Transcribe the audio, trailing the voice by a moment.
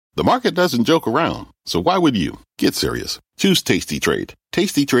The market doesn't joke around, so why would you? Get serious. Choose Tasty Trade.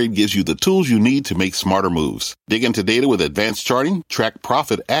 Tasty Trade gives you the tools you need to make smarter moves. Dig into data with advanced charting, track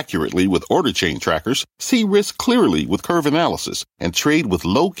profit accurately with order chain trackers, see risk clearly with curve analysis, and trade with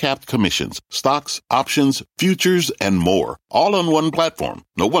low-capped commissions, stocks, options, futures, and more. All on one platform.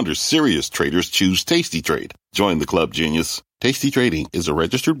 No wonder serious traders choose Tasty Trade. Join the club, genius. Tasty Trading is a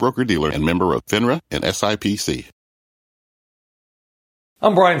registered broker-dealer and member of FINRA and SIPC.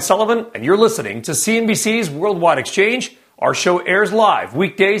 I'm Brian Sullivan, and you're listening to CNBC's Worldwide Exchange. Our show airs live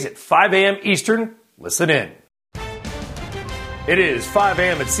weekdays at 5 a.m. Eastern. Listen in. It is 5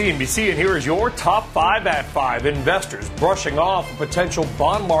 a.m. at CNBC, and here is your top 5 at 5. Investors brushing off a potential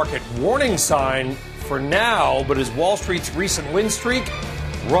bond market warning sign for now, but as Wall Street's recent win streak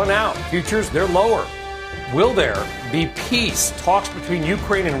run out, futures, they're lower. Will there be peace? Talks between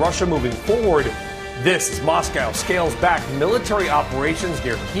Ukraine and Russia moving forward. This is Moscow scales back military operations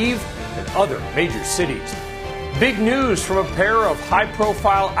near Kyiv and other major cities. Big news from a pair of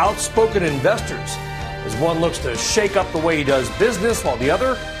high-profile, outspoken investors as one looks to shake up the way he does business while the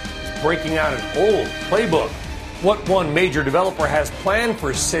other is breaking out an old playbook. What one major developer has planned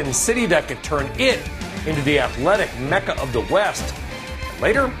for Sin City that could turn it into the athletic mecca of the West. And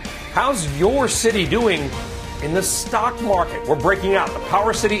later, how's your city doing in the stock market? We're breaking out the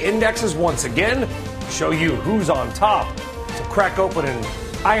Power City indexes once again, show you who's on top. So crack open an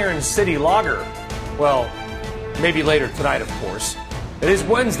Iron City lager. Well, maybe later tonight, of course. It is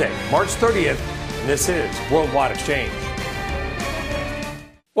Wednesday, March 30th, and this is Worldwide Exchange.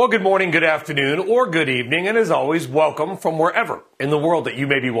 Well, good morning, good afternoon, or good evening, and as always, welcome from wherever in the world that you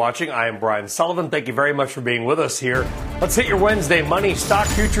may be watching. I am Brian Sullivan. Thank you very much for being with us here. Let's hit your Wednesday money. Stock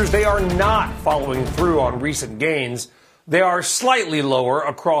futures, they are not following through on recent gains. They are slightly lower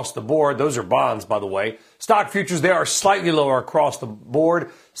across the board. Those are bonds, by the way. Stock futures, they are slightly lower across the board.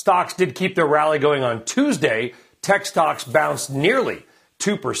 Stocks did keep their rally going on Tuesday. Tech stocks bounced nearly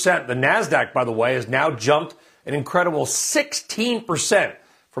 2%. The NASDAQ, by the way, has now jumped an incredible 16%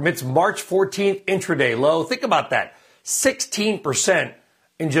 from its March 14th intraday low. Think about that. 16%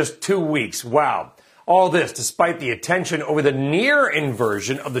 in just 2 weeks. Wow. All this despite the attention over the near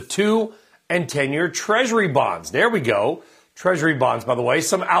inversion of the 2- and 10-year Treasury bonds. There we go. Treasury bonds, by the way.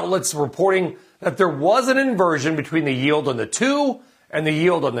 Some outlets reporting that there was an inversion between the yield on the 2 and the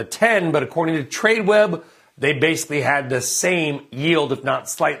yield on the 10, but according to TradeWeb, they basically had the same yield, if not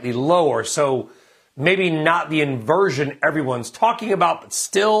slightly lower. So maybe not the inversion everyone's talking about, but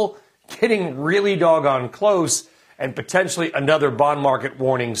still getting really doggone close and potentially another bond market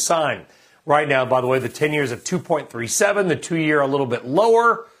warning sign. Right now, by the way, the 10 years at 2.37, the 2-year a little bit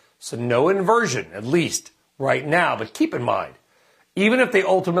lower. So no inversion, at least right now. But keep in mind, even if they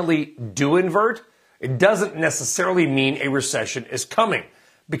ultimately do invert, it doesn't necessarily mean a recession is coming.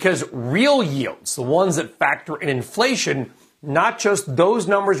 Because real yields, the ones that factor in inflation, not just those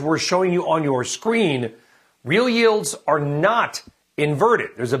numbers we're showing you on your screen, real yields are not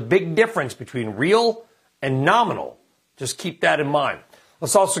inverted. There's a big difference between real and nominal. Just keep that in mind.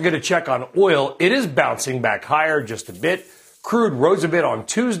 Let's also get a check on oil. It is bouncing back higher just a bit. Crude rose a bit on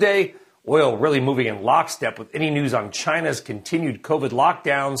Tuesday. Oil really moving in lockstep with any news on China's continued COVID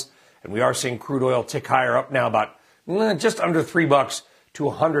lockdowns. And we are seeing crude oil tick higher, up now about just under $3 to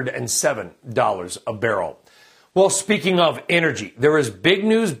 $107 a barrel. Well, speaking of energy, there is big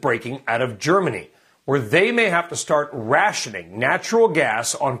news breaking out of Germany, where they may have to start rationing natural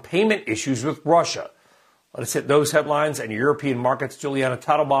gas on payment issues with Russia. Let us hit those headlines and European markets. Juliana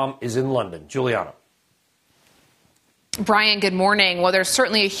Tatelbaum is in London. Juliana. Brian, good morning. Well, there's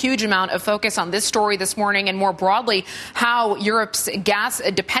certainly a huge amount of focus on this story this morning and more broadly how Europe's gas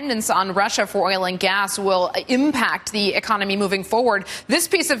dependence on Russia for oil and gas will impact the economy moving forward. This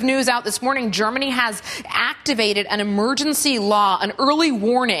piece of news out this morning, Germany has activated an emergency law, an early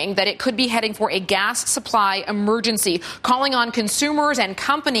warning that it could be heading for a gas supply emergency, calling on consumers and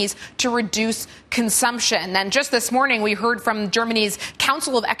companies to reduce consumption. And just this morning, we heard from Germany's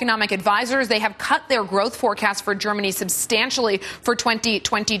Council of Economic Advisors. They have cut their growth forecast for Germany substantially for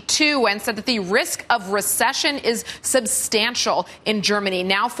 2022 and said that the risk of recession is substantial in Germany,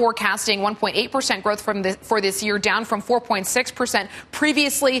 now forecasting 1.8% growth for this year, down from 4.6%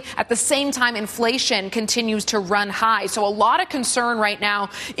 previously. At the same time, inflation continues to run high. So a lot of concern right now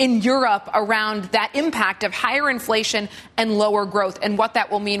in Europe around that impact of higher inflation and lower growth and what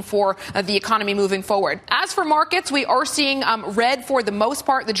that will mean for the economy moving forward. As for markets, we are seeing red for the most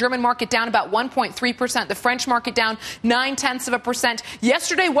part. The German market down about 1.3%. The French market down 0.9%.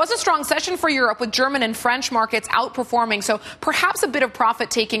 Yesterday was a strong session for Europe with German and French markets outperforming. So perhaps a bit of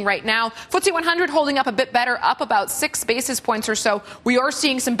profit taking right now. FTSE 100 holding up a bit better, up about 6 basis points or so. We are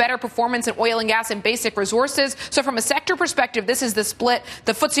seeing some better performance in oil and gas and basic resources. So from a sector perspective, this is the split.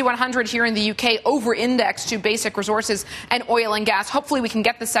 The FTSE 100 here in the UK over-indexed to basic resources and oil and gas. Hopefully we can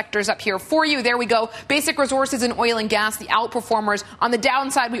get the sectors up here for you. There we go. Basic resources and oil and gas, the outperformers. On the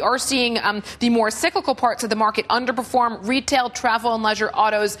downside, we are seeing the more cyclical parts of the market underperform: retail, travel and leisure,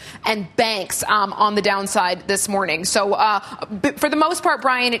 autos, and banks on the downside this morning. So for the most part,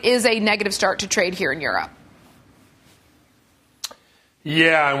 Brian, it is a negative start to trade here in Europe.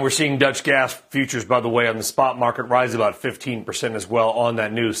 Yeah, and we're seeing Dutch gas futures, by the way, on the spot market rise about 15% as well on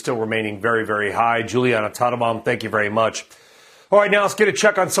that news, still remaining very, very high. Juliana Tannenbaum, thank you very much. All right, now let's get a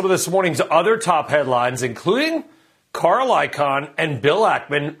check on some of this morning's other top headlines, including Carl Icahn and Bill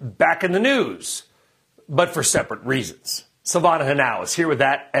Ackman back in the news, but for separate reasons. Silvana Henao is here with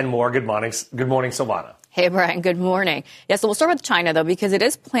that and more. Good morning, Silvana. Hey, Brian. Good morning. Yeah, so we'll start with China, though, because it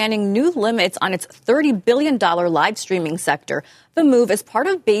is planning new limits on its $30 billion live streaming sector. The move is part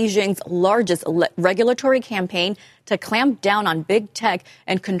of Beijing's largest regulatory campaign to clamp down on big tech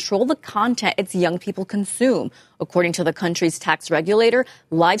and control the content its young people consume. According to the country's tax regulator,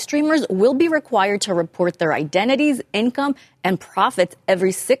 live streamers will be required to report their identities, income, and profits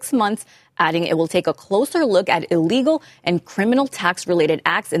every 6 months, adding it will take a closer look at illegal and criminal tax-related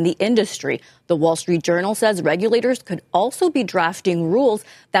acts in the industry. The Wall Street Journal says regulators could also be drafting rules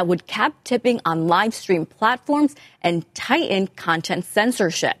that would cap tipping on live stream platforms and tighten content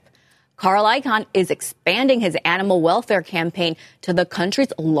censorship. Carl Icahn is expanding his animal welfare campaign to the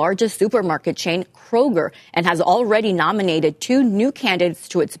country's largest supermarket chain, Kroger, and has already nominated 2 new candidates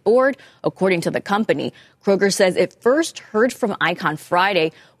to its board, according to the company. Kroger says it first heard from Icahn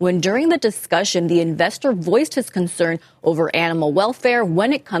Friday when, during the discussion, the investor voiced his concern over animal welfare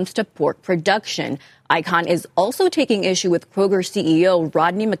when it comes to pork production. Icahn is also taking issue with Kroger CEO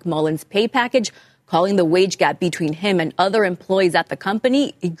Rodney McMullen's pay package, calling the wage gap between him and other employees at the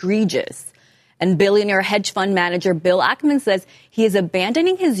company egregious. And billionaire hedge fund manager Bill Ackman says he is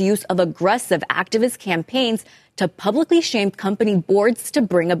abandoning his use of aggressive activist campaigns to publicly shame company boards to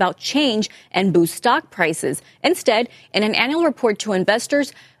bring about change and boost stock prices. Instead, in an annual report to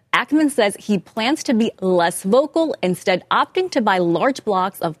investors, Ackman says he plans to be less vocal, instead opting to buy large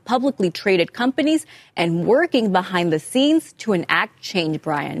blocks of publicly traded companies and working behind the scenes to enact change,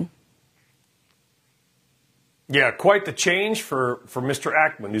 Brian. Yeah, quite the change for Mr.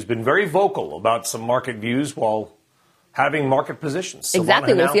 Ackman, who's been very vocal about some market views while having market positions.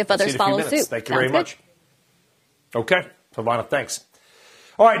 Exactly. We'll see if others follow suit. Thank you very much. Okay, Silvana, thanks.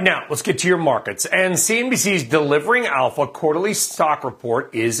 All right, now let's get to your markets. And CNBC's Delivering Alpha quarterly stock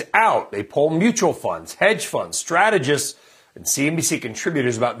report is out. They poll mutual funds, hedge funds, strategists, and CNBC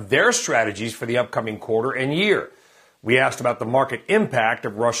contributors about their strategies for the upcoming quarter and year. We asked about the market impact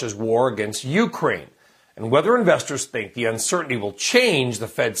of Russia's war against Ukraine and whether investors think the uncertainty will change the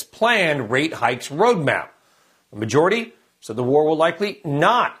Fed's planned rate hikes roadmap. The majority said the war will likely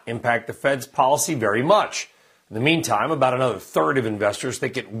not impact the Fed's policy very much. In the meantime, about another third of investors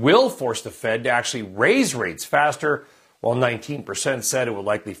think it will force the Fed to actually raise rates faster, while 19% said it would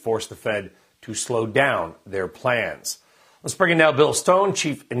likely force the Fed to slow down their plans. Let's bring in now Bill Stone,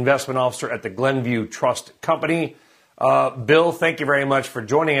 Chief Investment Officer at the Glenview Trust Company. Bill, thank you very much for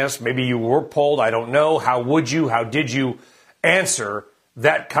joining us. Maybe you were polled. I don't know. How did you answer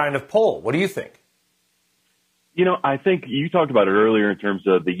that kind of poll? What do you think? You know, I think you talked about it earlier in terms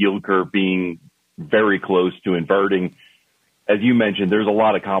of the yield curve being very close to inverting. As you mentioned, there's a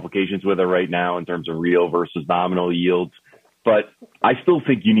lot of complications with it right now in terms of real versus nominal yields. But I still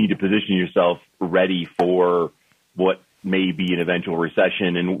think you need to position yourself ready for what may be an eventual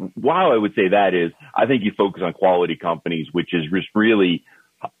recession. And while I would say that is, I think you focus on quality companies, which is just really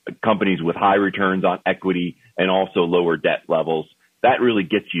companies with high returns on equity and also lower debt levels. That really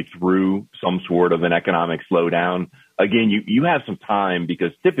gets you through some sort of an economic slowdown. Again, you have some time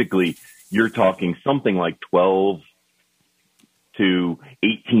because typically you're talking something like 12 to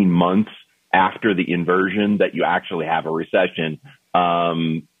 18 months after the inversion that you actually have a recession.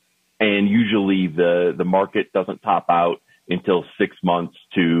 And usually the market doesn't top out until 6 months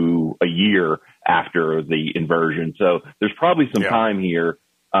to a year after the inversion. So there's probably some time here.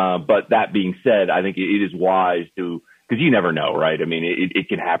 But that being said, I think it is wise to, because you never know, right? I mean, it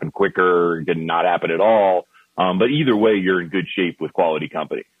can happen quicker, it can not happen at all. But either way, you're in good shape with quality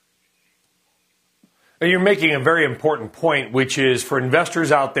companies. You're making a very important point, which is for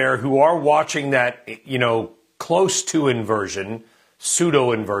investors out there who are watching that, close to inversion,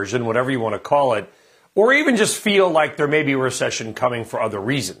 pseudo inversion, whatever you want to call it, or even just feel like there may be a recession coming for other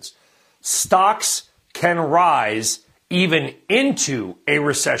reasons. Stocks can rise even into a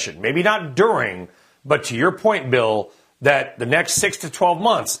recession, maybe not during, but to your point, Bill, that the next 6 to 12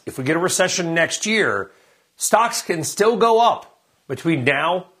 months, if we get a recession next year, stocks can still go up between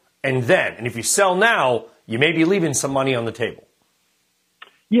now and then. And if you sell now, you may be leaving some money on the table.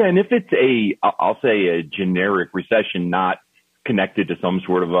 Yeah, and if it's I'll say a generic recession, not connected to some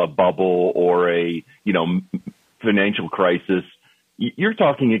sort of a bubble or a, financial crisis, you're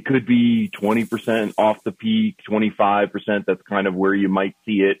talking it could be 20% off the peak, 25%. That's kind of where you might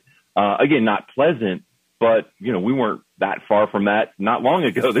see it. Again, not pleasant, but, we weren't that far from that not long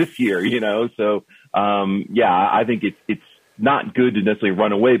ago this year, So, I think it's not good to necessarily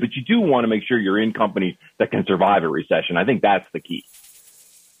run away, but you do want to make sure you're in companies that can survive a recession. I think that's the key.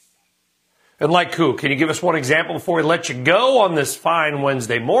 And like who? Can you give us one example before we let you go on this fine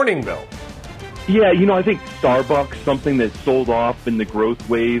Wednesday morning, Bill? Yeah, I think Starbucks, something that sold off in the growth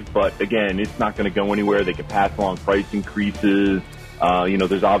wave, but again, it's not going to go anywhere. They can pass along price increases.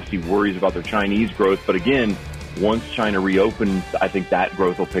 There's obviously worries about their Chinese growth, but again, once China reopens, I think that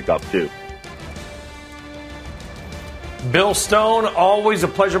growth will pick up too. Bill Stone, always a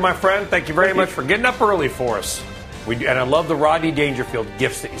pleasure, my friend. Thank you very much for getting up early for us. And I love the Rodney Dangerfield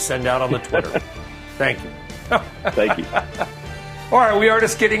gifts that you send out on the Twitter. Thank you. Thank you. All right, we are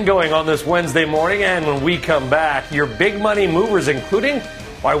just getting going on this Wednesday morning, and when we come back, your big money movers, including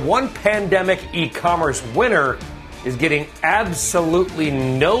why one pandemic e-commerce winner is getting absolutely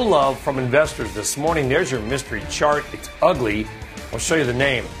no love from investors this morning. There's your mystery chart. It's ugly. I'll show you the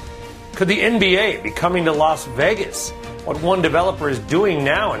name. Could the NBA be coming to Las Vegas? What one developer is doing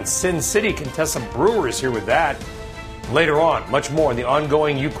now in Sin City. Contessa Brewer is here with that. Later on, much more in the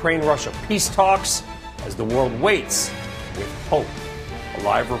ongoing Ukraine-Russia peace talks as the world waits with hope. A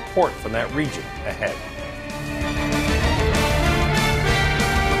live report from that region ahead.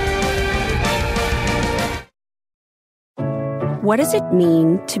 What does it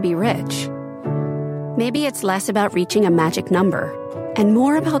mean to be rich? Maybe it's less about reaching a magic number and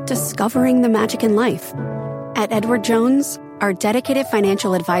more about discovering the magic in life. At Edward Jones, our dedicated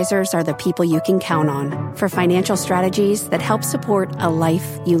financial advisors are the people you can count on for financial strategies that help support a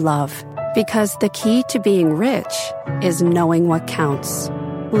life you love. Because the key to being rich is knowing what counts.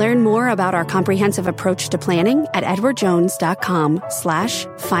 Learn more about our comprehensive approach to planning at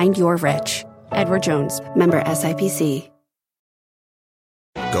edwardjones.com/findyourrich. Edward Jones, member SIPC.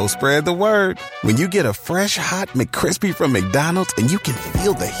 Go spread the word. When you get a fresh, hot McCrispy from McDonald's and you can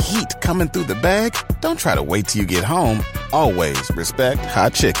feel the heat coming through the bag, don't try to wait till you get home. Always respect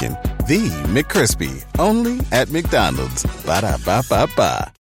hot chicken. The McCrispy, only at McDonald's.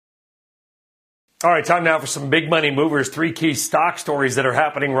 Ba-da-ba-ba-ba. All right, time now for some big money movers. 3 key stock stories that are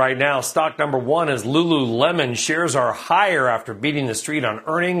happening right now. Stock number 1 is Lululemon. Shares are higher after beating the street on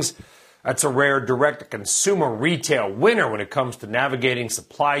earnings. That's a rare direct-to-consumer retail winner when it comes to navigating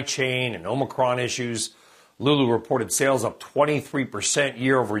supply chain and Omicron issues. Lulu reported sales up 23%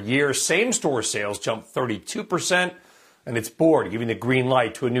 year over year. Same-store sales jumped 32%, and its board giving the green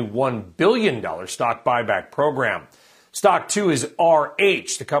light to a new $1 billion stock buyback program. Stock 2 is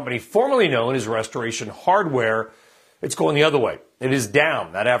RH, the company formerly known as Restoration Hardware. It's going the other way. It is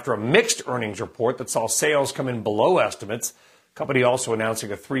down. That after a mixed earnings report that saw sales come in below estimates. Company also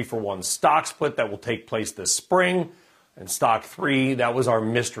announcing a 3-for-1 stock split that will take place this spring. And stock 3, that was our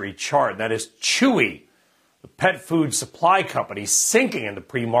mystery chart. That is Chewy, the pet food supply company, sinking in the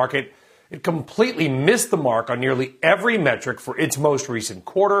pre-market. It completely missed the mark on nearly every metric for its most recent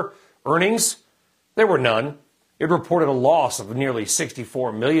quarter. Earnings, there were none. It reported a loss of nearly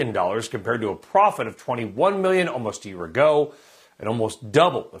 $64 million compared to a profit of $21 million almost a year ago, and almost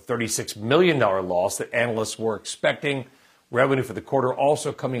double the $36 million loss that analysts were expecting. Revenue for the quarter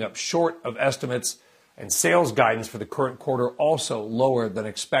also coming up short of estimates, and sales guidance for the current quarter also lower than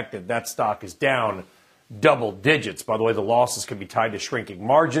expected. That stock is down double digits. By the way, the losses can be tied to shrinking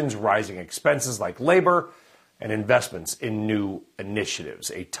margins, rising expenses like labor, and investments in new initiatives.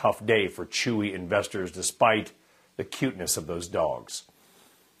 A tough day for Chewy investors despite the cuteness of those dogs.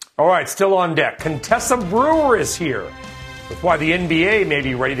 All right, still on deck. Contessa Brewer is here with why the NBA may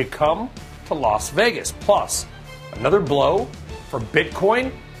be ready to come to Las Vegas. Plus, another blow for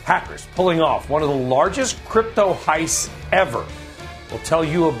Bitcoin. Hackers pulling off one of the largest crypto heists ever. We'll tell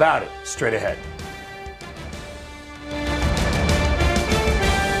you about it straight ahead.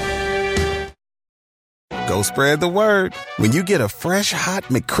 Go spread the word. When you get a fresh, hot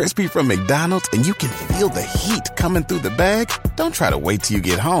McCrispy from McDonald's and you can feel the heat coming through the bag, don't try to wait till you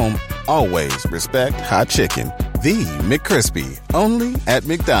get home. Always respect hot chicken. The McCrispy, only at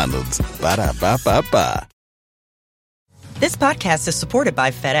McDonald's. Ba-da-ba-ba-ba. This podcast is supported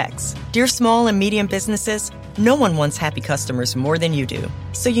by FedEx. Dear small and medium businesses, no one wants happy customers more than you do.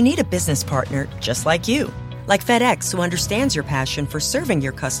 So you need a business partner just like you. Like FedEx, who understands your passion for serving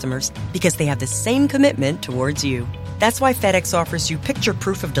your customers because they have the same commitment towards you. That's why FedEx offers you picture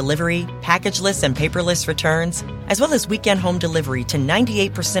proof of delivery, packageless and paperless returns, as well as weekend home delivery to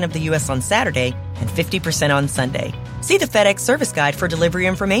 98% of the U.S. on Saturday and 50% on Sunday. See the FedEx service guide for delivery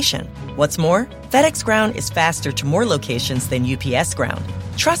information. What's more, FedEx Ground is faster to more locations than UPS Ground.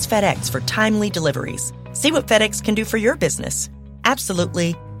 Trust FedEx for timely deliveries. See what FedEx can do for your business.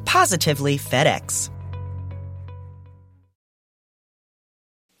 Absolutely, positively FedEx.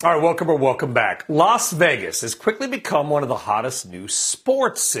 All right, welcome back. Las Vegas has quickly become one of the hottest new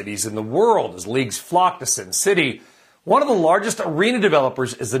sports cities in the world as leagues flock to Sin City. One of the largest arena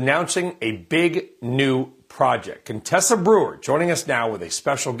developers is announcing a big new project. Contessa Brewer joining us now with a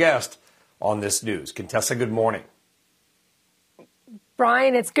special guest on this news. Contessa, good morning.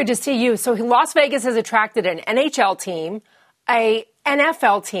 Brian, it's good to see you. So Las Vegas has attracted an NHL team, a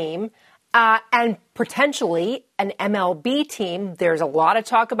NFL team, and potentially an MLB team. There's a lot of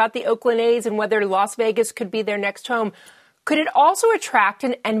talk about the Oakland A's and whether Las Vegas could be their next home. Could it also attract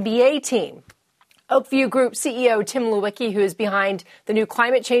an NBA team? Oakview Group CEO Tim Lewicki, who is behind the new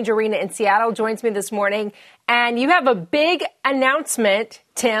climate change arena in Seattle, joins me this morning. And you have a big announcement,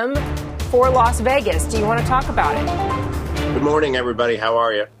 Tim, for Las Vegas. Do you want to talk about it? Good morning, everybody. How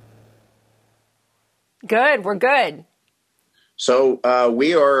are you? Good. We're good. So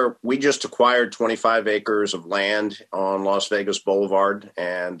we just acquired 25 acres of land on Las Vegas Boulevard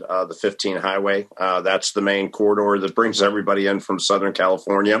and the 15 highway. That's the main corridor that brings everybody in from Southern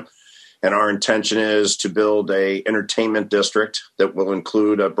California. And our intention is to build a entertainment district that will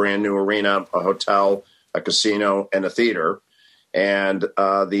include a brand new arena, a hotel, a casino, and a theater. And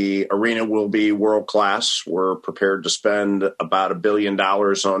the arena will be world class. We're prepared to spend about $1 billion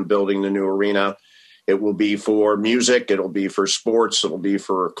on building the new arena. It will be for music. It'll be for sports. It'll be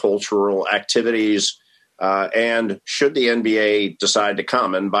for cultural activities. And should the NBA decide to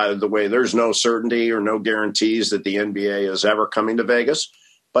come, and by the way, there's no certainty or no guarantees that the NBA is ever coming to Vegas.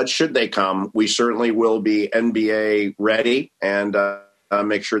 But should they come, we certainly will be NBA ready and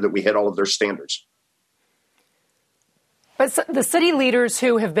make sure that we hit all of their standards. But the city leaders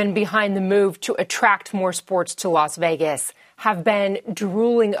who have been behind the move to attract more sports to Las Vegas have been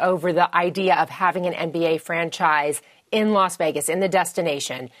drooling over the idea of having an NBA franchise in Las Vegas, in the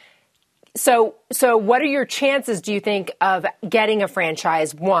destination. So what are your chances, do you think, of getting a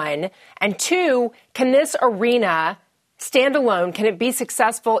franchise, one? And two, can this arena stand alone? Can it be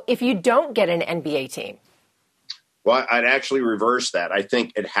successful if you don't get an NBA team? Well, I'd actually reverse that. I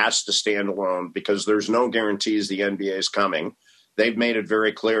think it has to stand alone because there's no guarantees the NBA is coming. They've made it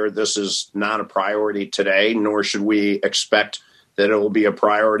very clear this is not a priority today, nor should we expect that it will be a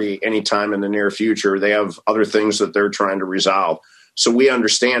priority anytime in the near future. They have other things that they're trying to resolve. So we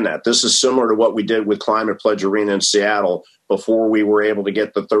understand that. This is similar to what we did with Climate Pledge Arena in Seattle before we were able to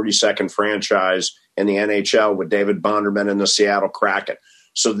get the 32nd franchise in the NHL with David Bonderman and the Seattle Kraken.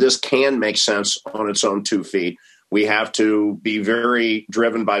 So this can make sense on its own 2 feet. We have to be very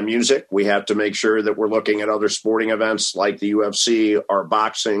driven by music. We have to make sure that we're looking at other sporting events like the UFC or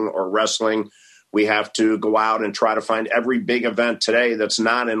boxing or wrestling. We have to go out and try to find every big event today that's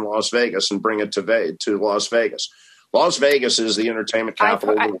not in Las Vegas and bring it to Las Vegas. Las Vegas is the entertainment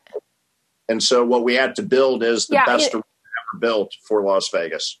capital of the world. And so what we had to build is the best arena ever built for Las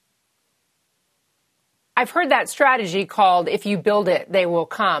Vegas. I've heard that strategy called, if you build it, they will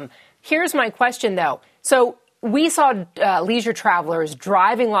come. Here's my question, though. So we saw leisure travelers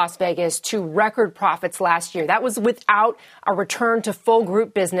driving Las Vegas to record profits last year. That was without a return to full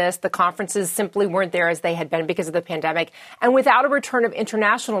group business. The conferences simply weren't there as they had been because of the pandemic. And without a return of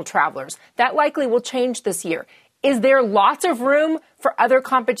international travelers. That likely will change this year. Is there lots of room for other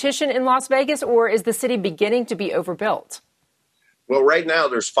competition in Las Vegas, or is the city beginning to be overbuilt? Well, right now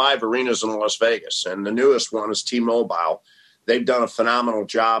there's 5 arenas in Las Vegas, and the newest one is T-Mobile. They've done a phenomenal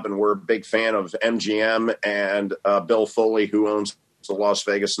job, and we're a big fan of MGM and Bill Foley, who owns the Las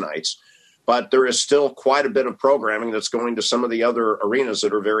Vegas Knights. But there is still quite a bit of programming that's going to some of the other arenas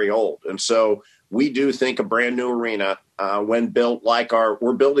that are very old. And so we do think a brand new arena, when built like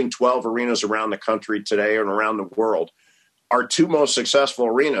we're building 12 arenas around the country today and around the world. Our 2 most successful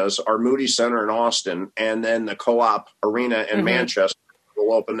arenas are Moody Center in Austin and then the Co-op Arena in Manchester.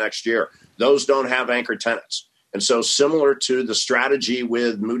 will open next year. Those don't have anchor tenants. And so similar to the strategy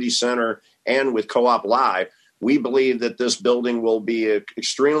with Moody Center and with Co-op Live, we believe that this building will be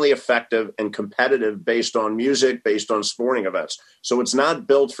extremely effective and competitive based on music, based on sporting events. So it's not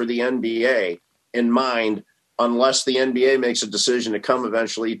built for the NBA in mind unless the NBA makes a decision to come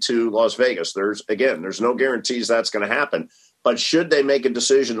eventually to Las Vegas. There's no guarantees that's going to happen. But should they make a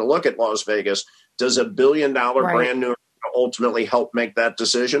decision to look at Las Vegas, does $1 billion brand new ultimately help make that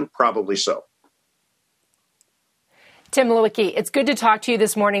decision? Probably so. Tim Lewicki, it's good to talk to you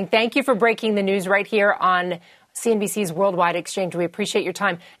this morning. Thank you for breaking the news right here on CNBC's Worldwide Exchange. We appreciate your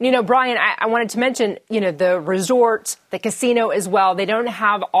time. Brian, I wanted to mention, the resort, the casino as well. They don't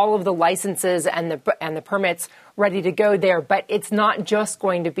have all of the licenses and the permits ready to go there, but it's not just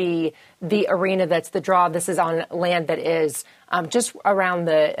going to be the arena that's the draw. This is on land that is just around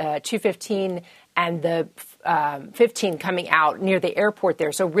the 215 and the 15 coming out near the airport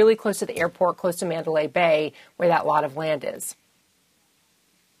there. So really close to the airport, close to Mandalay Bay, where that lot of land is.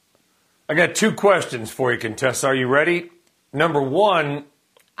 I got 2 questions for you, Contessa. Are you ready? Number 1,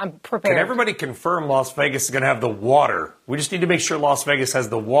 I'm prepared. Can everybody confirm Las Vegas is going to have the water? We just need to make sure Las Vegas has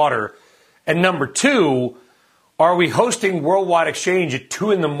the water. And number 2, are we hosting Worldwide Exchange at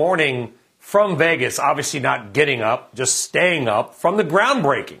 2 a.m. from Vegas? Obviously not getting up, just staying up from the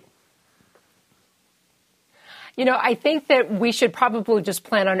groundbreaking. I think that we should probably just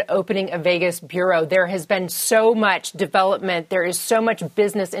plan on opening a Vegas bureau. There has been so much development. There is so much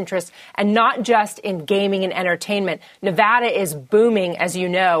business interest, and not just in gaming and entertainment. Nevada is booming, as you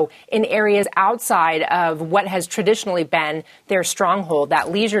know, in areas outside of what has traditionally been their stronghold,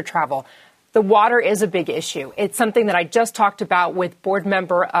 that leisure travel. The water is a big issue. It's something that I just talked about with board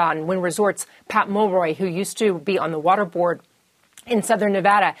member on Wynn Resorts, Pat Mulroy, who used to be on the water board in Southern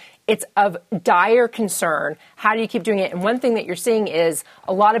Nevada. It's of dire concern. How do you keep doing it? And one thing that you're seeing is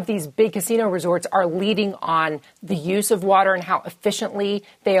a lot of these big casino resorts are leading on the use of water and how efficiently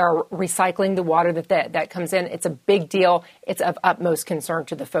they are recycling the water that comes in. It's a big deal. It's of utmost concern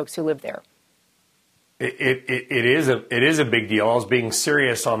to the folks who live there. It is a big deal. I was being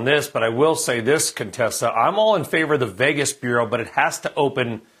serious on this, but I will say this, Contessa. I'm all in favor of the Vegas Bureau, but it has to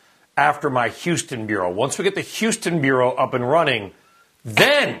open after my Houston Bureau. Once we get the Houston Bureau up and running,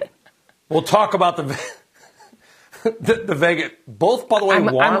 then we'll talk about the Vegas. Both, by the way,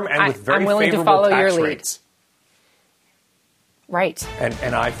 warm and with very favorable tax rates. Right.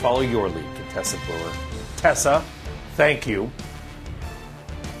 And I follow your lead, Contessa Brewer. Tessa, thank you.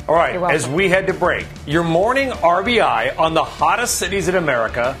 All right, as we head to break, your morning RBI on the hottest cities in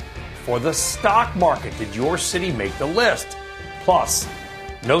America for the stock market. Did your city make the list? Plus,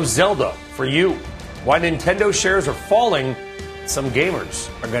 no Zelda for you. Why Nintendo shares are falling. Some gamers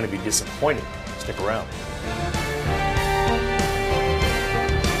are going to be disappointed. Stick around.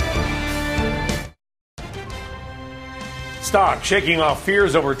 Stock shaking off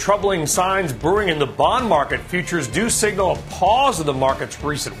fears over troubling signs brewing in the bond market. Futures do signal a pause of the market's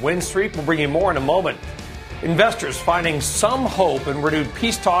recent win streak. We'll bring you more in a moment. Investors finding some hope in renewed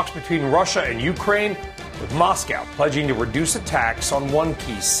peace talks between Russia and Ukraine, with Moscow pledging to reduce attacks on one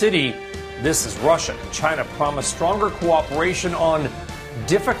key city. This is Russia and China promise stronger cooperation on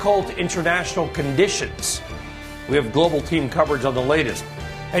difficult international conditions. We have global team coverage on the latest.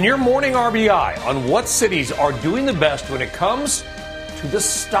 And your morning RBI on what cities are doing the best when it comes to the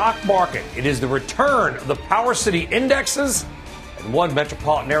stock market. It is the return of the Power City indexes and one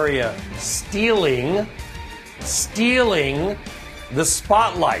metropolitan area stealing the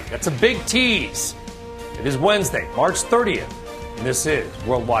spotlight. That's a big tease. It is Wednesday, March 30th, and this is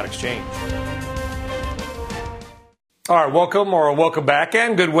Worldwide Exchange. All right, welcome back,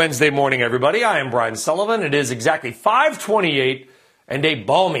 and good Wednesday morning, everybody. I am Brian Sullivan. It is exactly 5:28 and a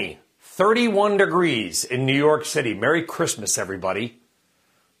balmy 31 degrees in New York City. Merry Christmas, everybody.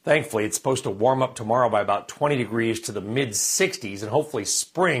 Thankfully, it's supposed to warm up tomorrow by about 20 degrees to the mid-60s, and hopefully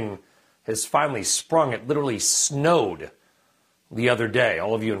spring has finally sprung. It literally snowed the other day.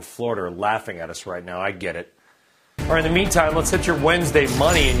 All of you in Florida are laughing at us right now. I get it. All right, in the meantime, let's hit your Wednesday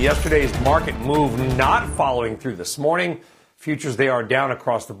money. And yesterday's market move not following through this morning. Futures, they are down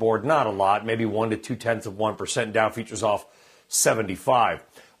across the board. Not a lot, maybe 1 to 0.2%. Dow futures off 75.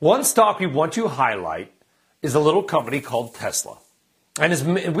 One stock we want to highlight is a little company called Tesla. And as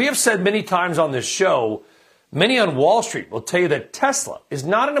we have said many times on this show, many on Wall Street will tell you that Tesla is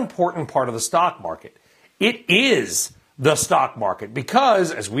not an important part of the stock market. It is the stock market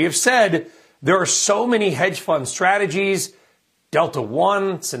because, as we have said, there are so many hedge fund strategies, Delta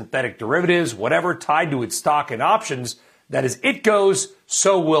One, synthetic derivatives, whatever, tied to its stock and options, that as it goes,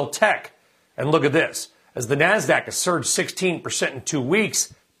 so will tech. And look at this. As the NASDAQ has surged 16% in 2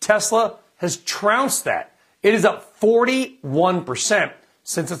 weeks, Tesla has trounced that. It is up 41%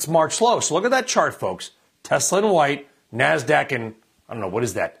 since its March low. So look at that chart, folks. Tesla in white, NASDAQ in, I don't know, what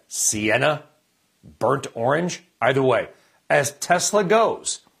is that? Sienna? Burnt orange? Either way, as Tesla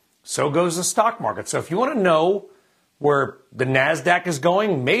goes, so goes the stock market. So if you want to know where the NASDAQ is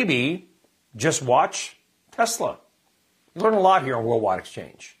going, maybe just watch Tesla. You learn a lot here on Worldwide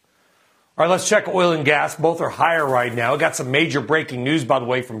Exchange. All right, let's check oil and gas. Both are higher right now. Got some major breaking news, by the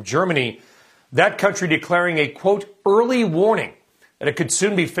way, from Germany. That country declaring a, quote, early warning that it could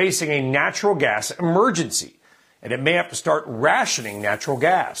soon be facing a natural gas emergency, and it may have to start rationing natural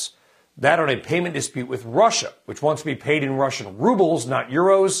gas. That on a payment dispute with Russia, which wants to be paid in Russian rubles, not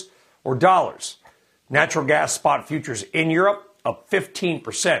euros or dollars. Natural gas spot futures in Europe up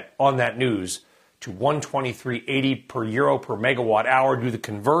 15% on that news to 123.80 per euro per megawatt hour. Do the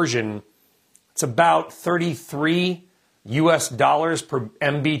conversion. It's about 33 US dollars per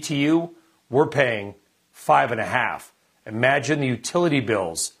MBTU. We're paying 5.5. Imagine the utility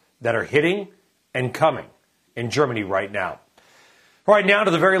bills that are hitting and coming in Germany right now. Right now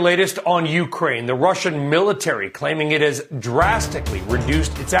to the very latest on Ukraine. The Russian military claiming it has drastically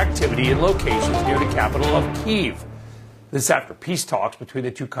reduced its activity in locations near the capital of Kyiv. This after peace talks between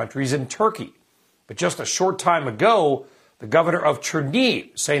the two countries and Turkey. But just a short time ago, the governor of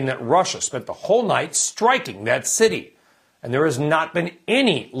Chernihiv saying that Russia spent the whole night striking that city. And there has not been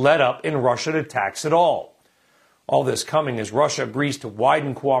any let-up in Russian attacks at all. All this coming as Russia agrees to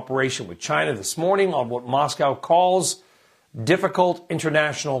widen cooperation with China this morning on what Moscow calls difficult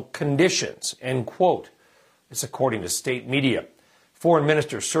international conditions, end quote. This according to state media. Foreign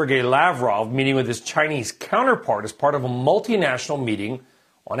Minister Sergei Lavrov meeting with his Chinese counterpart as part of a multinational meeting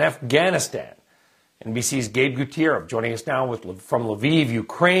on Afghanistan. NBC's Gabe Gutierrez joining us now from Lviv,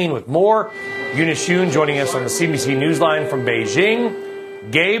 Ukraine with more. Eunice Yoon joining us on the CBC Newsline from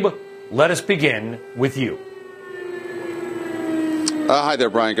Beijing. Gabe, let us begin with you. Hi there,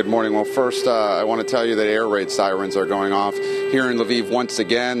 Brian. Good morning. Well, first, I want to tell you that air raid sirens are going off here in Lviv once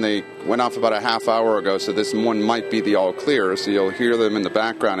again. They went off about a half hour ago, so this one might be the all clear, so you'll hear them in the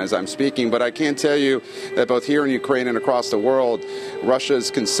background as I'm speaking. But I can tell you that both here in Ukraine and across the world, Russia's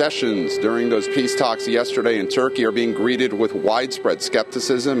concessions during those peace talks yesterday in Turkey are being greeted with widespread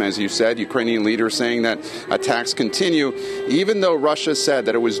skepticism. As you said, Ukrainian leaders saying that attacks continue, even though Russia said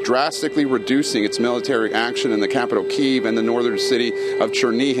that it was drastically reducing its military action in the capital Kyiv and the northern city of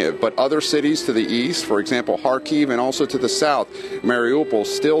Chernihiv. But other cities to the east, for example, Kharkiv, and also to the south, Mariupol,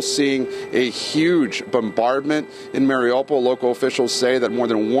 still seeing a huge bombardment in Mariupol. Local officials say that more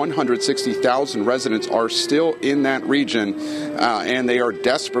than 160,000 residents are still in that region, and they are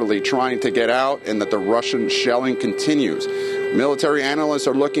desperately trying to get out, and that the Russian shelling continues. Military analysts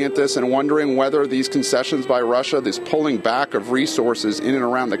are looking at this and wondering whether these concessions by Russia, this pulling back of resources in and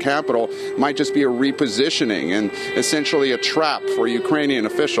around the capital, might just be a repositioning and essentially a trap for Ukrainian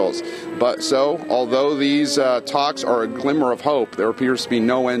officials. But so, although these talks are a glimmer of hope, there appears to be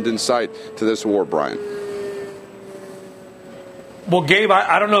no end in sight to this war, Brian. Well, Gabe,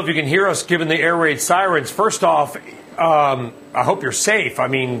 I don't know if you can hear us given the air raid sirens. First off, I hope you're safe. I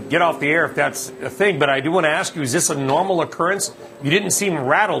mean, get off the air if that's a thing. But I do want to ask you, is this a normal occurrence? You didn't seem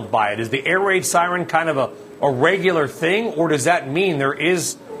rattled by it. Is the air raid siren kind of a regular thing? Or does that mean there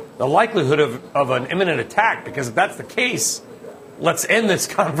is the likelihood of an imminent attack? Because if that's the case, let's end this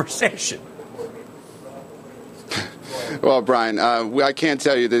conversation. Well, Brian, I can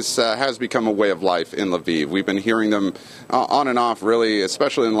tell you this has become a way of life in Lviv. We've been hearing them on and off, really,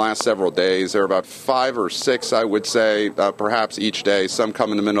 especially in the last several days. There are about 5 or 6, I would say, perhaps each day. Some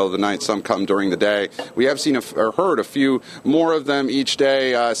come in the middle of the night, some come during the day. We have seen or heard a few more of them each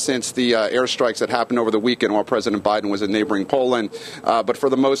day since the airstrikes that happened over the weekend while President Biden was in neighboring Poland. But for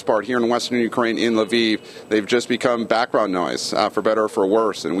the most part, here in western Ukraine, in Lviv, they've just become background noise, for better or for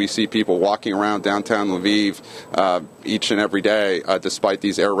worse. And we see people walking around downtown Lviv each and every day, despite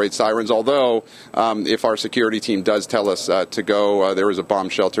these air raid sirens. Although, if our security team does tell us to go, there is a bomb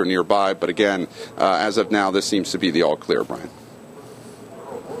shelter nearby. But again, as of now, this seems to be the all clear, Brian.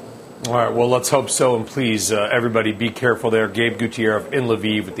 All right, well, let's hope so. And please, everybody, be careful there. Gabe Gutierrez in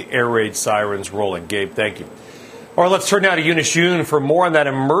Lviv with the air raid sirens rolling. Gabe, thank you. All right, let's turn now to Eunice Yoon for more on that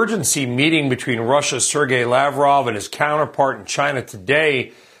emergency meeting between Russia's Sergei Lavrov and his counterpart in China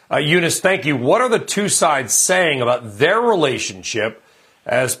today. Eunice, thank you. What are the two sides saying about their relationship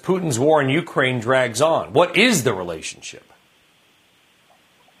as Putin's war in Ukraine drags on? What is the relationship?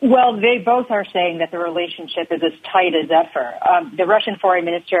 Well, they both are saying that the relationship is as tight as ever. The Russian foreign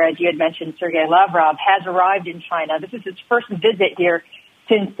minister, as you had mentioned, Sergei Lavrov, has arrived in China. This is his first visit here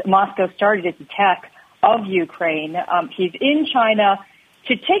since Moscow started its attack of Ukraine. He's in China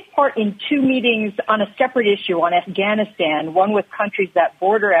to take part in two meetings on a separate issue on Afghanistan, one with countries that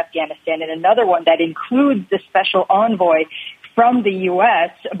border Afghanistan and another one that includes the special envoy from the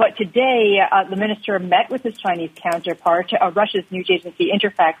U.S. But today, the minister met with his Chinese counterpart. Russia's news agency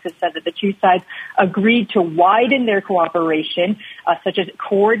Interfax has said that the two sides agreed to widen their cooperation, such as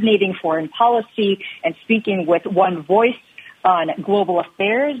coordinating foreign policy and speaking with one voice on global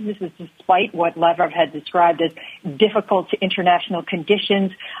affairs. This is despite what Lavrov had described as difficult international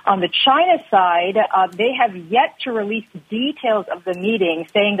conditions. On the China side, they have yet to release details of the meeting,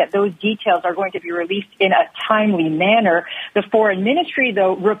 saying that those details are going to be released in a timely manner. The foreign ministry,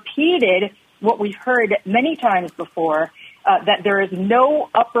 though, repeated what we've heard many times before, that there is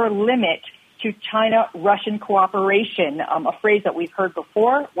no upper limit to China-Russian cooperation, a phrase that we've heard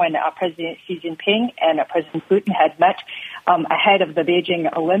before when President Xi Jinping and President Putin had met ahead of the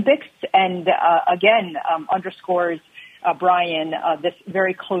Beijing Olympics, and again underscores, Brian, this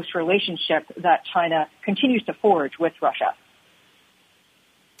very close relationship that China continues to forge with Russia.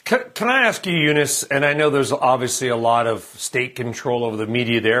 Can I ask you, Eunice, and I know there's obviously a lot of state control over the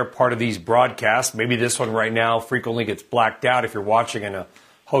media there, part of these broadcasts, maybe this one right now frequently gets blacked out if you're watching in a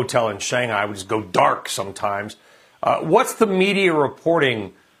hotel in Shanghai, would just go dark sometimes. What's the media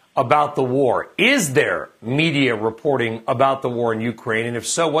reporting about the war? Is there media reporting about the war in Ukraine? And if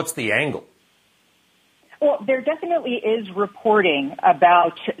so, what's the angle? Well, there definitely is reporting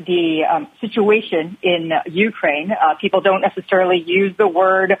about the situation in Ukraine. People don't necessarily use the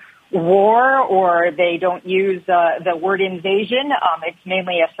word war, or they don't use the word invasion. It's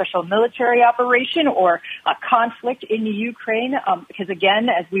mainly a special military operation or a conflict in Ukraine, because again,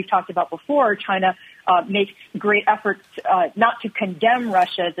 as we've talked about before, China makes great efforts not to condemn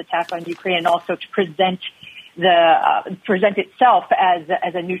Russia's attack on Ukraine, and also to present itself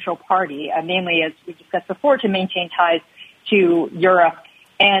as a neutral party, mainly, as we discussed before, to maintain ties to Europe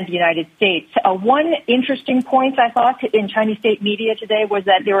and the United States. One interesting point I thought in Chinese state media today was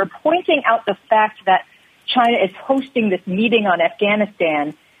that they were pointing out the fact that China is hosting this meeting on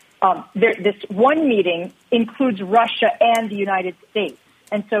Afghanistan. This one meeting includes Russia and the United States.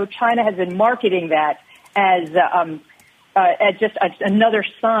 And so China has been marketing that as just another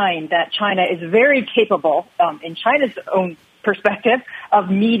sign that China is very capable, in China's own perspective, of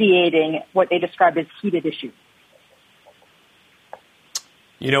mediating what they describe as heated issues.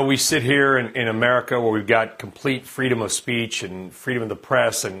 You know, we sit here in America where we've got complete freedom of speech and freedom of the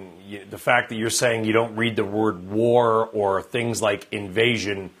press, and the fact that you're saying you don't read the word war or things like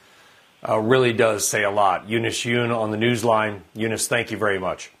invasion really does say a lot. Eunice Yoon on the Newsline. Eunice, thank you very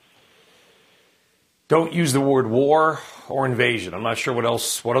much. Don't use the word war or invasion. I'm not sure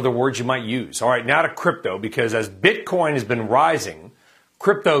what other words you might use. All right, now to crypto, because as Bitcoin has been rising,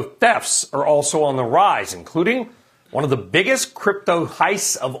 crypto thefts are also on the rise, including one of the biggest crypto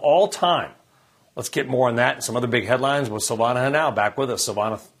heists of all time. Let's get more on that and some other big headlines with Silvana Henao back with us.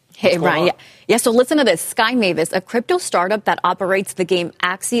 Silvana. Hey, Brian. Yeah, so listen to this. Sky Mavis, a crypto startup that operates the game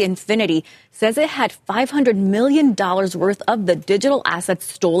Axie Infinity, says it had $500 million worth of the digital assets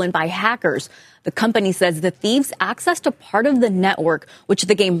stolen by hackers. The company says the thieves accessed a part of the network which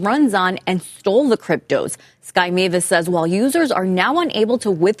the game runs on and stole the cryptos. Sky Mavis says while users are now unable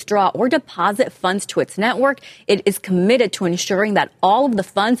to withdraw or deposit funds to its network, it is committed to ensuring that all of the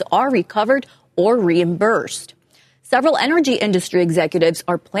funds are recovered or reimbursed. Several energy industry executives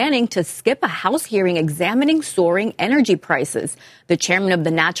are planning to skip a House hearing examining soaring energy prices. The chairman of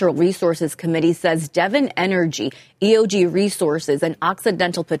the Natural Resources Committee says Devon Energy, EOG Resources, and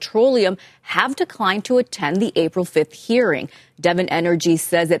Occidental Petroleum have declined to attend the April 5th hearing. Devon Energy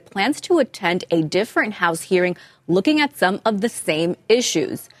says it plans to attend a different House hearing looking at some of the same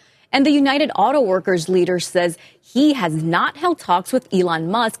issues. And the United Auto Workers leader says he has not held talks with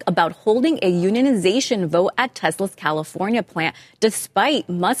Elon Musk about holding a unionization vote at Tesla's California plant, despite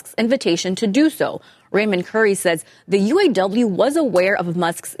Musk's invitation to do so. Raymond Curry says the UAW was aware of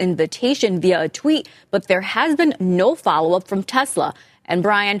Musk's invitation via a tweet, but there has been no follow-up from Tesla. And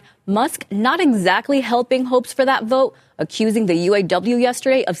Brian, Musk not exactly helping hopes for that vote, accusing the UAW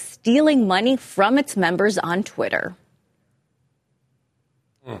yesterday of stealing money from its members on Twitter.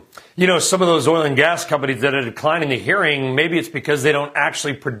 You know, some of those oil and gas companies that are declining the hearing, maybe it's because they don't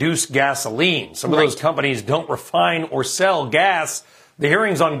actually produce gasoline. Some of those companies don't refine or sell gas. The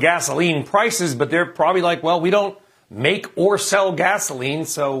hearing's on gasoline prices, but they're probably like, well, we don't make or sell gasoline,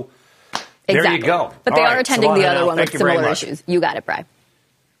 so there you go. But they are attending the other one with similar issues. You got it, Brian.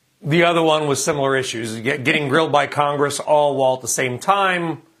 The other one with similar issues, getting grilled by Congress all while at the same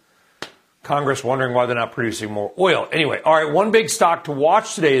time. Congress wondering why they're not producing more oil. Anyway, all right, one big stock to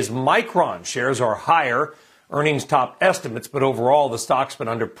watch today is Micron. Shares are higher, earnings top estimates, but overall the stock's been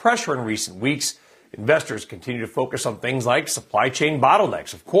under pressure in recent weeks. Investors continue to focus on things like supply chain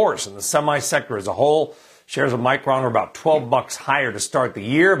bottlenecks, of course, and the semi sector as a whole. Shares of Micron are about $12 higher to start the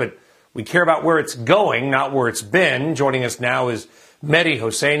year, but we care about where it's going, not where it's been. Joining us now is Mehdi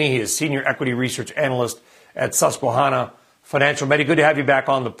Hosseini. He is Senior Equity Research Analyst at Susquehanna Financial. Mehdi, good to have you back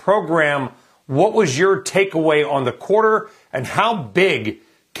on the program. What was your takeaway on the quarter, and how big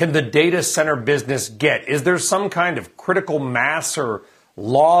can the data center business get? Is there some kind of critical mass or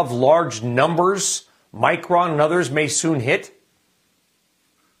law of large numbers Micron and others may soon hit?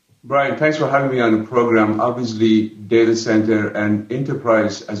 Brian, thanks for having me on the program. Obviously, data center and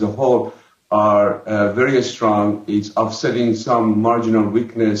enterprise as a whole are very strong. It's offsetting some marginal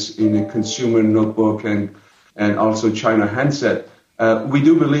weakness in the consumer notebook and also China handset. We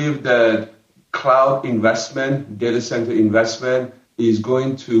do believe that cloud investment, data center investment is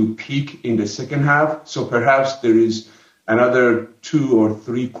going to peak in the second half. So perhaps there is another 2 or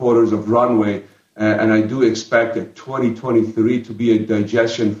 3 quarters of runway. And I do expect that 2023 to be a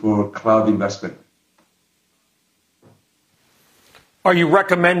digestion for cloud investment. Are you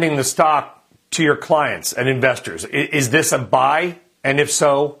recommending the stock to your clients and investors? Is this a buy? And if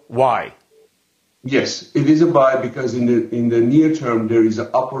so, why? Yes, it is a buy because in the near term, there is an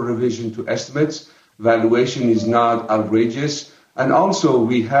upward revision to estimates. Valuation is not outrageous. And also,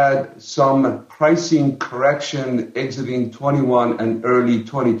 we had some pricing correction exiting 21 and early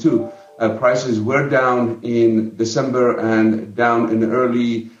 22. Prices were down in December and down in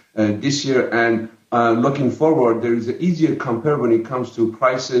early this year. And looking forward, there is an easier compare when it comes to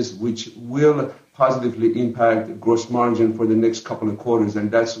prices, which will positively impact gross margin for the next couple of quarters.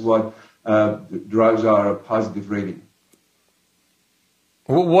 And that's what drives our positive rating.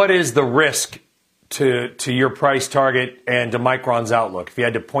 What is the risk to your price target and to Micron's outlook, if you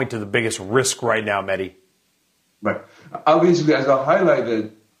had to point to the biggest risk right now, Mehdi? Right. Obviously, as I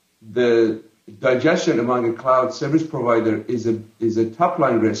highlighted, the digestion among a cloud service provider is a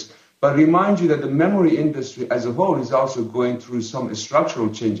top-line risk. But remind you that the memory industry as a whole is also going through some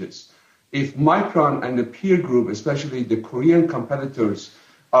structural changes. If Micron and the peer group, especially the Korean competitors,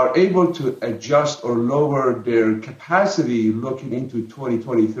 are able to adjust or lower their capacity looking into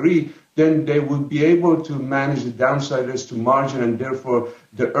 2023, then they will be able to manage the downside risk to margin, and therefore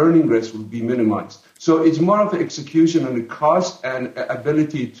the earning risk will be minimized. So it's more of an execution on the cost and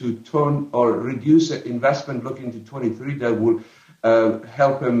ability to turn or reduce the investment looking to 23 that will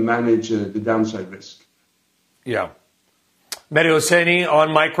help them manage the downside risk. Yeah. Mehdi Hosseini on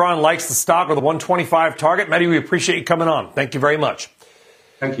Micron likes the stock with a 125 target. Mehdi, we appreciate you coming on. Thank you very much.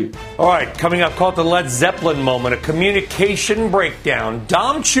 Thank you. All right, coming up, call it the Led Zeppelin moment, a communication breakdown.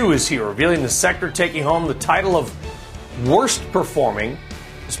 Dom Chu is here, revealing the sector taking home the title of worst performing,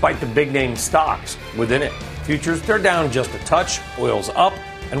 despite the big name stocks within it. Futures, they're down just a touch, oil's up,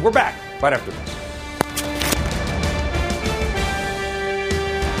 and we're back right after this.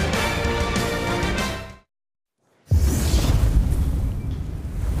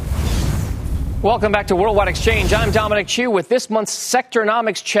 Welcome back to Worldwide Exchange. I'm Dominic Chu with this month's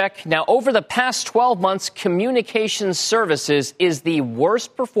Sectornomics Check. Now, over the past 12 months, communications services is the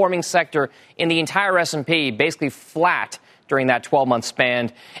worst performing sector in the entire S&P, basically flat during that 12-month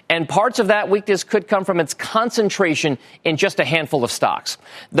span. And parts of that weakness could come from its concentration in just a handful of stocks.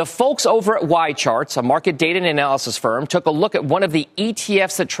 The folks over at YCharts, a market data and analysis firm, took a look at one of the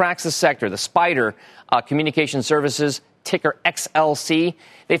ETFs that tracks the sector, the SPDR Communication Services, ticker XLC.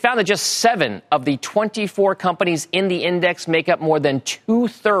 They found that just 7 of the 24 companies in the index make up more than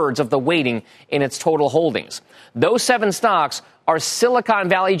 2/3 of the weighting in its total holdings. Those 7 stocks are Silicon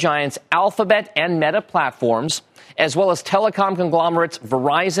Valley giants Alphabet and Meta Platforms, as well as telecom conglomerates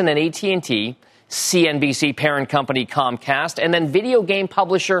Verizon and AT&T, CNBC parent company Comcast, and then video game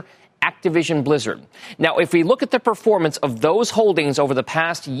publisher Activision Blizzard. Now, if we look at the performance of those holdings over the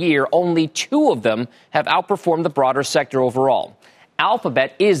past year, only 2 of them have outperformed the broader sector overall.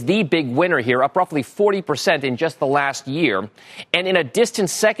 Alphabet is the big winner here, up roughly 40% in just the last year. And in a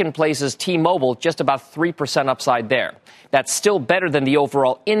distant second place is T-Mobile, just about 3% upside there. That's still better than the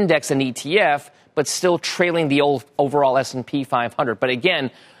overall index and ETF, but still trailing the overall S&P 500. But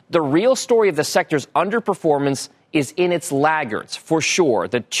again, the real story of the sector's underperformance is in its laggards, for sure.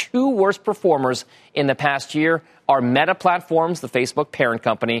 The 2 worst performers in the past year are Meta Platforms, the Facebook parent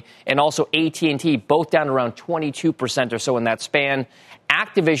company, and also AT&T, both down around 22% or so in that span.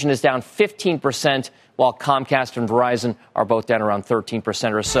 Activision is down 15%, while Comcast and Verizon are both down around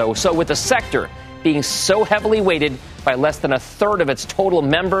 13% or so. So with the sector being so heavily weighted by less than 1/3 of its total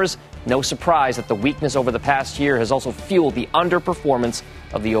members, No surprise that the weakness over the past year has also fueled the underperformance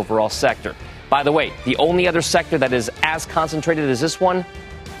of the overall sector. By the way, the only other sector that is as concentrated as this one,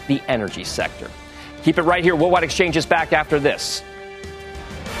 the energy sector. Keep it right here. Worldwide Exchange is back after this.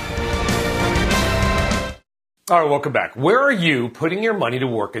 All right, welcome back. Where are you putting your money to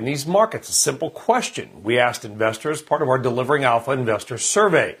work in these markets? A simple question. We asked investors, part of our Delivering Alpha investor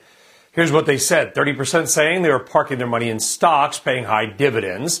survey. Here's what they said. 30% saying they were parking their money in stocks, paying high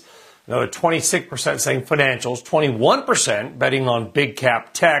dividends. Another 26% saying financials. 21% betting on big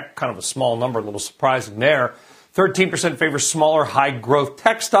cap tech. Kind of a small number, a little surprising there. 13% favor smaller, high growth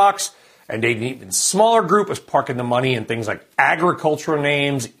tech stocks. And an even smaller group is parking the money in things like agricultural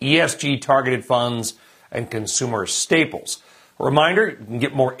names, ESG targeted funds, and consumer staples. A reminder, you can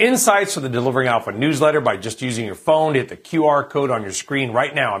get more insights from the Delivering Alpha newsletter by just using your phone to hit the QR code on your screen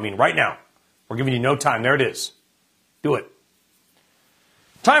right now. I mean, right now. We're giving you no time. There it is. Do it.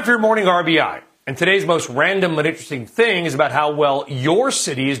 Time for your morning RBI. And today's most random but interesting thing is about how well your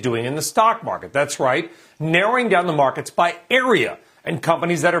city is doing in the stock market. That's right, narrowing down the markets by area and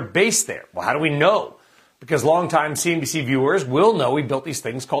companies that are based there. Well, how do we know? Because longtime CNBC viewers will know we built these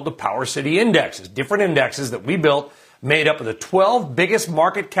things called the Power City Indexes, different indexes that we built made up of the 12 biggest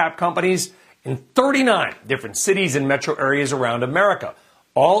market cap companies in 39 different cities and metro areas around America.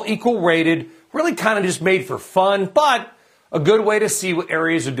 All equal rated, really kind of just made for fun, but a good way to see what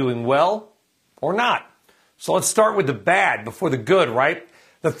areas are doing well or not. So let's start with the bad before the good, right?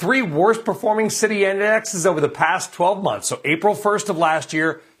 The 3 worst performing city indexes over the past 12 months. So April 1st of last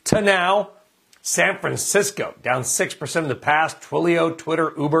year to now. San Francisco, down 6% in the past. Twilio,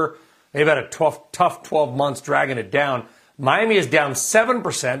 Twitter, Uber, they've had a tough 12 months dragging it down. Miami is down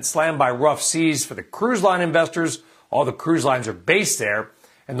 7%, slammed by rough seas for the cruise line investors. All the cruise lines are based there.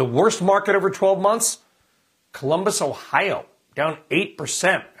 And the worst market over 12 months, Columbus, Ohio, down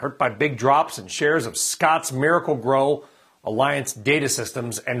 8%, hurt by big drops in shares of Scotts Miracle-Gro, Alliance Data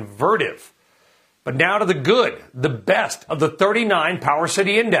Systems, and Vertiv. But now to the good, the best of the 39 Power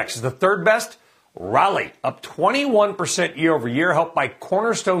City Indexes. The third best, Raleigh, up 21% year over year, helped by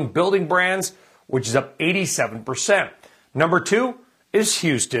Cornerstone Building Brands, which is up 87%. Number 2 is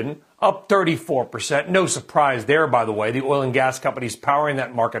Houston, up 34%. No surprise there, by the way. The oil and gas companies powering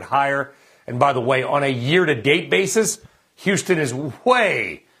that market higher. And by the way, on a year-to-date basis, Houston is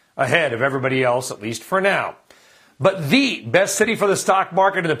way ahead of everybody else, at least for now. But the best city for the stock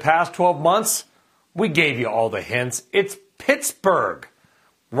market in the past 12 months, we gave you all the hints. It's Pittsburgh,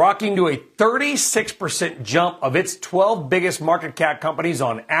 rocking to a 36% jump of its 12 biggest market cap companies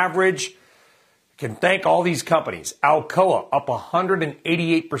on average. You can thank all these companies. Alcoa up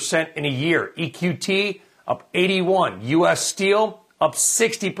 188% in a year. EQT up 81%. U.S. Steel up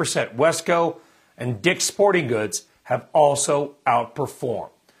 60%. Wesco and Dick's Sporting Goods have also outperformed.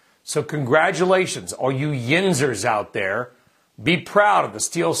 So congratulations, all you Yinzers out there. Be proud of the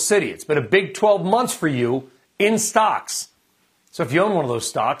Steel City. It's been a big 12 months for you in stocks. So if you own one of those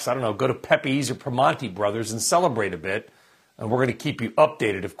stocks, I don't know, go to Pepe's or Primanti Brothers and celebrate a bit. And we're going to keep you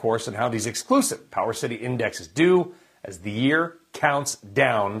updated, of course, on how these exclusive Power City Indexes do as the year counts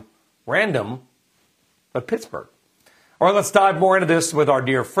down. Random, but Pittsburgh. All right, let's dive more into this with our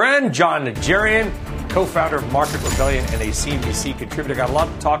dear friend, Jon Najarian, co-founder of Market Rebellion and a CNBC contributor. Got a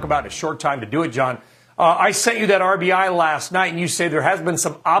lot to talk about in a short time to do it, John. I sent you that RBI last night, and you say there has been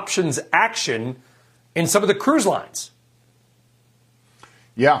some options action in some of the cruise lines.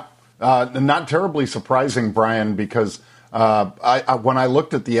 Yeah, not terribly surprising, Brian, because when I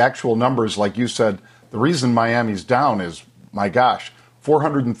looked at the actual numbers, like you said, the reason Miami's down is, my gosh,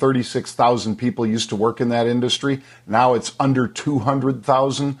 436,000 people used to work in that industry. Now it's under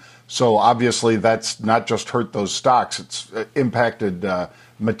 200,000. So obviously that's not just hurt those stocks. It's impacted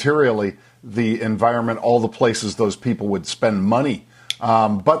materially the environment, all the places those people would spend money.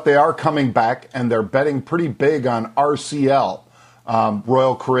 But they are coming back, and they're betting pretty big on RCL,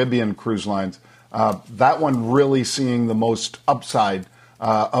 Royal Caribbean Cruise Lines. That one really seeing the most upside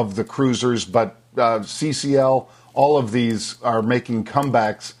of the cruisers, but CCL, all of these are making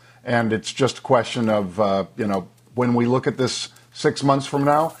comebacks, and it's just a question of, when we look at this 6 months from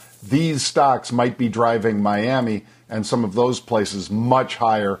now, these stocks might be driving Miami and some of those places much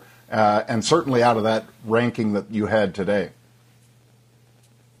higher, and certainly out of that ranking that you had today.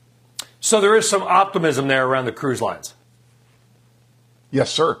 So there is some optimism there around the cruise lines.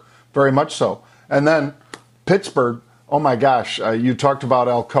 Yes, sir. Very much so. And then Pittsburgh, oh my gosh, you talked about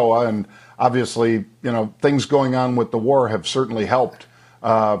Alcoa, and obviously, things going on with the war have certainly helped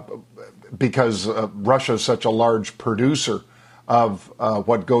because Russia is such a large producer of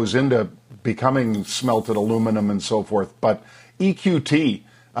what goes into becoming smelted aluminum and so forth. But EQT,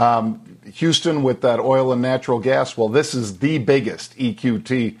 Houston with that oil and natural gas, well, this is the biggest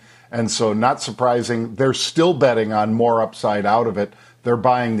EQT. And so not surprising, they're still betting on more upside out of it. They're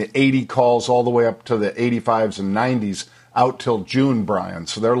buying the 80 calls all the way up to the 85s and 90s out till June, Brian.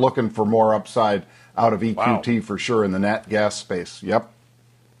 So they're looking for more upside out of EQT for sure in the nat gas space. Yep.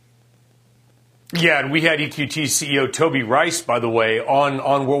 Yeah, and we had EQT CEO Toby Rice, by the way,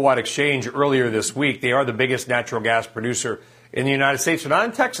 on Worldwide Exchange earlier this week. They are the biggest natural gas producer in the United States. They're not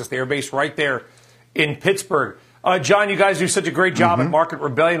in Texas. They are based right there in Pittsburgh. John, you guys do such a great job at Market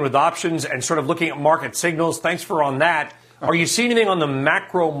Rebellion with options and sort of looking at market signals. Thanks for on that. Are you seeing anything on the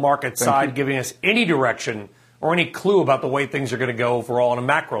macro market side giving us any direction or any clue about the way things are going to go overall on a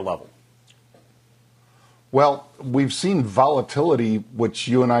macro level? Well, we've seen volatility, which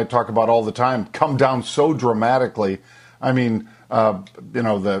you and I talk about all the time, come down so dramatically. I mean, the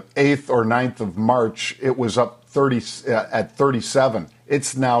 8th or 9th of March, it was up 30 at 37.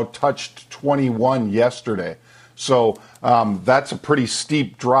 It's now touched 21 yesterday. So that's a pretty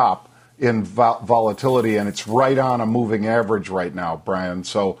steep drop in volatility, and it's right on a moving average right now, Brian.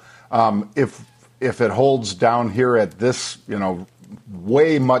 So if it holds down here at this,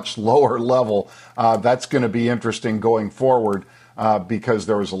 way much lower level, that's going to be interesting going forward because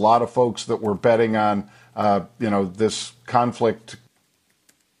there was a lot of folks that were betting on, this conflict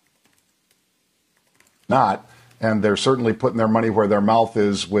and they're certainly putting their money where their mouth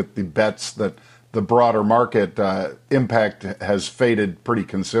is with the bets that the broader market impact has faded pretty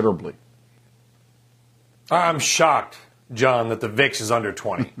considerably. I'm shocked, John, that the VIX is under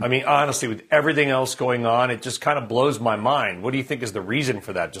 20. I mean, honestly, with everything else going on, it just kind of blows my mind. What do you think is the reason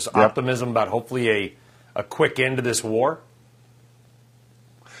for that? Just optimism about hopefully a quick end to this war?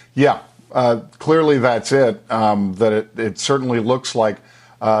 Yeah, clearly that's it. That it certainly looks like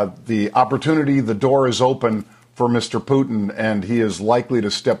the opportunity, the door is open for Mr. Putin, and he is likely to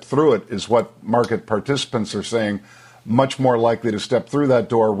step through it, is what market participants are saying. Much more likely to step through that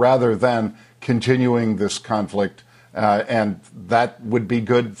door rather than continuing this conflict. And that would be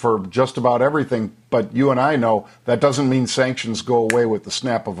good for just about everything. But you and I know that doesn't mean sanctions go away with the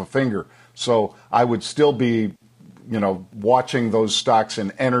snap of a finger. So I would still be, watching those stocks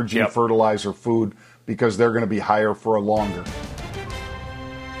in energy, fertilizer, food, because they're going to be higher for a longer.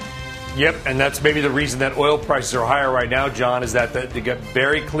 Yep, and that's maybe the reason that oil prices are higher right now, John, is that they get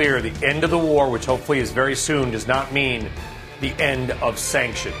very clear the end of the war, which hopefully is very soon, does not mean the end of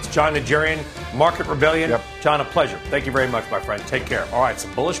sanctions. John Najarian, Market Rebellion. John, a pleasure. Thank you very much, my friend. Take care. All right,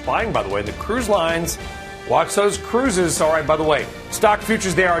 some bullish buying, by the way. The cruise lines, watch those cruises. All right, by the way, stock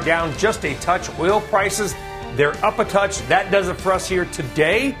futures, they are down just a touch. Oil prices, they're up a touch. That does it for us here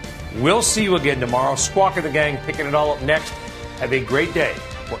today. We'll see you again tomorrow. Squawk of the Gang picking it all up next. Have a great day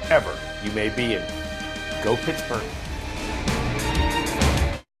wherever you may be in. Go Pittsburgh.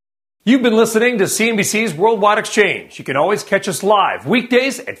 You've been listening to CNBC's Worldwide Exchange. You can always catch us live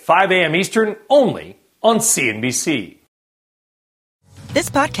weekdays at 5 a.m. Eastern, only on CNBC. This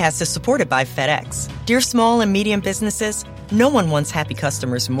podcast is supported by FedEx. Dear small and medium businesses, no one wants happy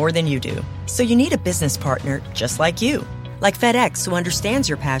customers more than you do. So you need a business partner just like you. Like FedEx, who understands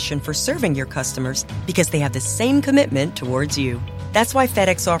your passion for serving your customers because they have the same commitment towards you. That's why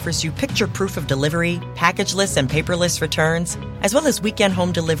FedEx offers you picture proof of delivery, packageless and paperless returns, as well as weekend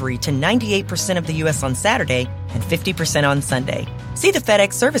home delivery to 98% of the U.S. on Saturday and 50% on Sunday. See the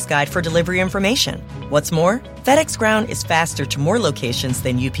FedEx service guide for delivery information. What's more, FedEx Ground is faster to more locations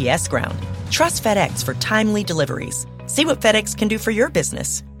than UPS Ground. Trust FedEx for timely deliveries. See what FedEx can do for your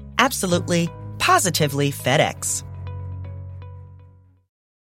business. Absolutely, positively FedEx.